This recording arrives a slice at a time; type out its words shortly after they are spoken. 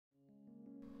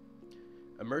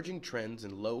Emerging trends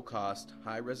in low-cost,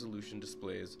 high-resolution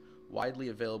displays widely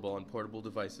available on portable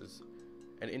devices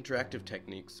and interactive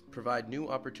techniques provide new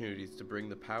opportunities to bring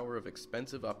the power of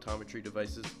expensive optometry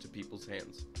devices to people's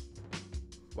hands.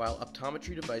 While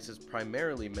optometry devices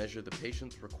primarily measure the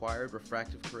patient's required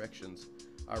refractive corrections,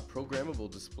 our programmable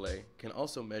display can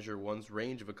also measure one's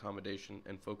range of accommodation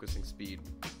and focusing speed.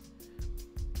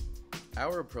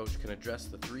 Our approach can address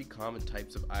the three common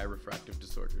types of eye refractive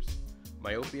disorders: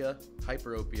 myopia,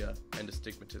 hyperopia, and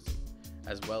astigmatism,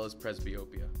 as well as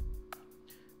presbyopia.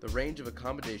 The range of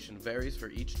accommodation varies for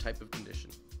each type of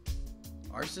condition.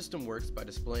 Our system works by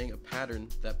displaying a pattern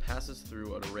that passes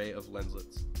through an array of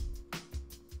lenslets.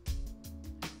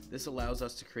 This allows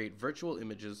us to create virtual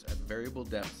images at variable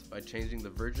depths by changing the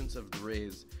divergence of the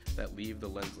rays that leave the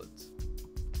lenslets.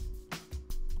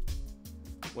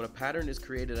 When a pattern is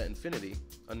created at infinity,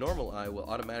 a normal eye will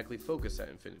automatically focus at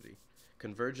infinity,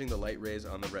 converging the light rays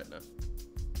on the retina.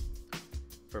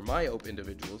 For myope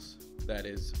individuals, that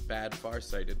is, bad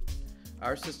farsighted,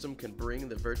 our system can bring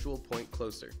the virtual point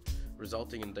closer,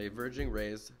 resulting in diverging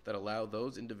rays that allow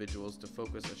those individuals to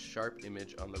focus a sharp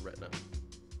image on the retina.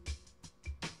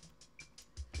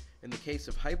 In the case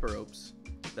of hyperopes,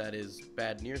 that is,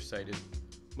 bad nearsighted,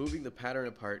 moving the pattern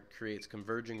apart creates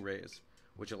converging rays,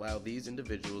 which allow these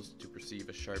individuals to perceive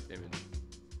a sharp image.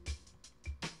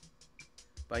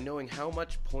 By knowing how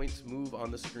much points move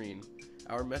on the screen,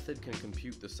 our method can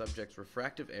compute the subject's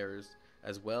refractive errors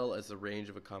as well as the range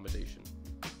of accommodation.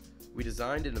 We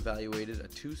designed and evaluated a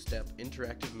two-step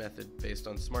interactive method based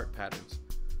on smart patterns,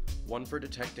 one for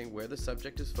detecting where the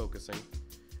subject is focusing,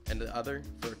 and the other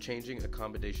for changing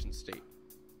accommodation state.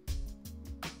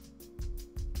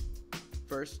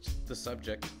 First, the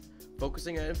subject,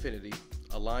 focusing at infinity,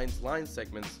 aligns line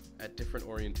segments at different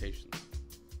orientations.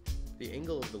 The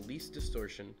angle of the least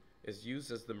distortion is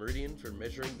used as the meridian for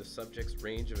measuring the subject's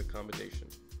range of accommodation.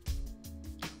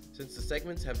 Since the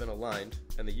segments have been aligned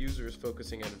and the user is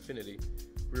focusing at infinity,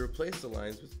 we replace the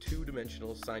lines with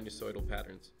two-dimensional sinusoidal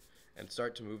patterns and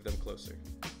start to move them closer.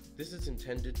 This is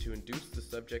intended to induce the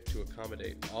subject to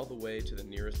accommodate all the way to the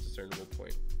nearest discernible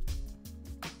point.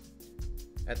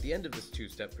 At the end of this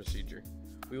two-step procedure,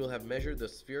 we will have measured the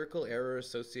spherical error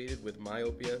associated with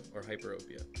myopia or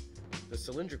hyperopia, the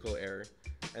cylindrical error,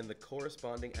 and the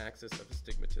corresponding axis of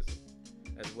astigmatism,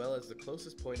 as well as the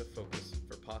closest point of focus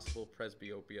for possible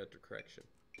presbyopia correction.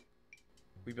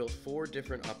 We built 4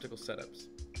 different optical setups: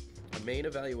 a main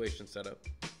evaluation setup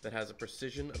that has a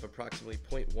precision of approximately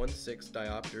 0.16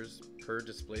 diopters per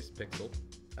displaced pixel,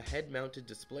 a head-mounted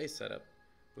display setup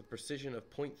with precision of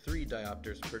 0.3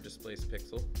 diopters per displaced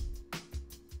pixel,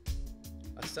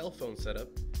 a cell phone setup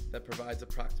that provides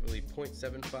approximately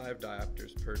 0.75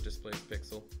 diopters per displaced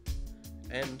pixel,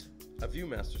 and a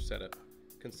ViewMaster setup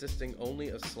consisting only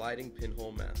of sliding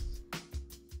pinhole masks.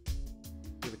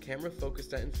 With a camera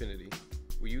focused at infinity,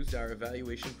 we used our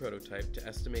evaluation prototype to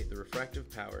estimate the refractive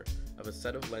power of a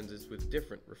set of lenses with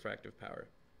different refractive power,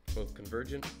 both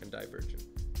convergent and divergent.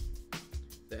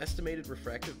 The estimated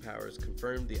refractive powers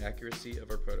confirmed the accuracy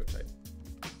of our prototype.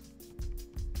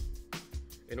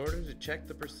 In order to check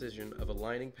the precision of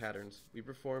aligning patterns, we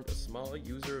performed a small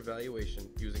user evaluation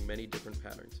using many different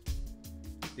patterns.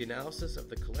 The analysis of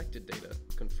the collected data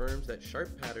confirms that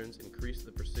sharp patterns increase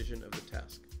the precision of the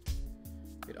task.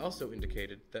 It also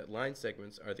indicated that line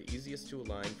segments are the easiest to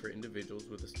align for individuals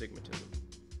with astigmatism.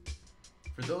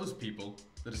 For those people,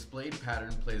 the displayed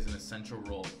pattern plays an essential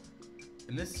role.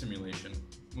 In this simulation,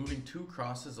 moving 2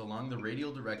 crosses along the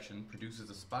radial direction produces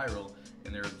a spiral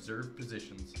in their observed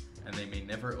positions, and they may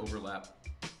never overlap.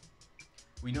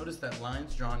 We notice that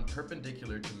lines drawn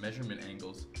perpendicular to measurement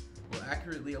angles will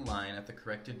accurately align at the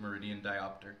corrected meridian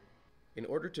diopter. In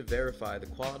order to verify the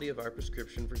quality of our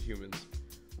prescription for humans,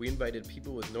 we invited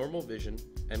people with normal vision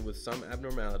and with some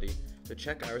abnormality to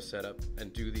check our setup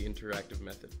and do the interactive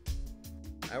method.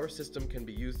 Our system can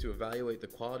be used to evaluate the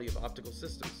quality of optical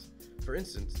systems. For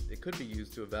instance, it could be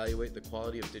used to evaluate the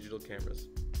quality of digital cameras.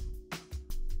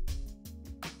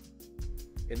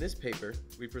 In this paper,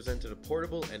 we presented a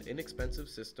portable and inexpensive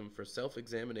system for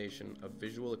self-examination of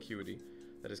visual acuity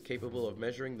that is capable of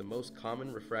measuring the most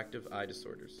common refractive eye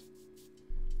disorders.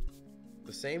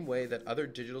 The same way that other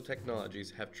digital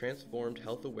technologies have transformed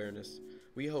health awareness,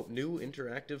 we hope new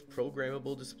interactive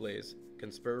programmable displays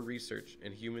can spur research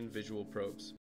in human visual probes.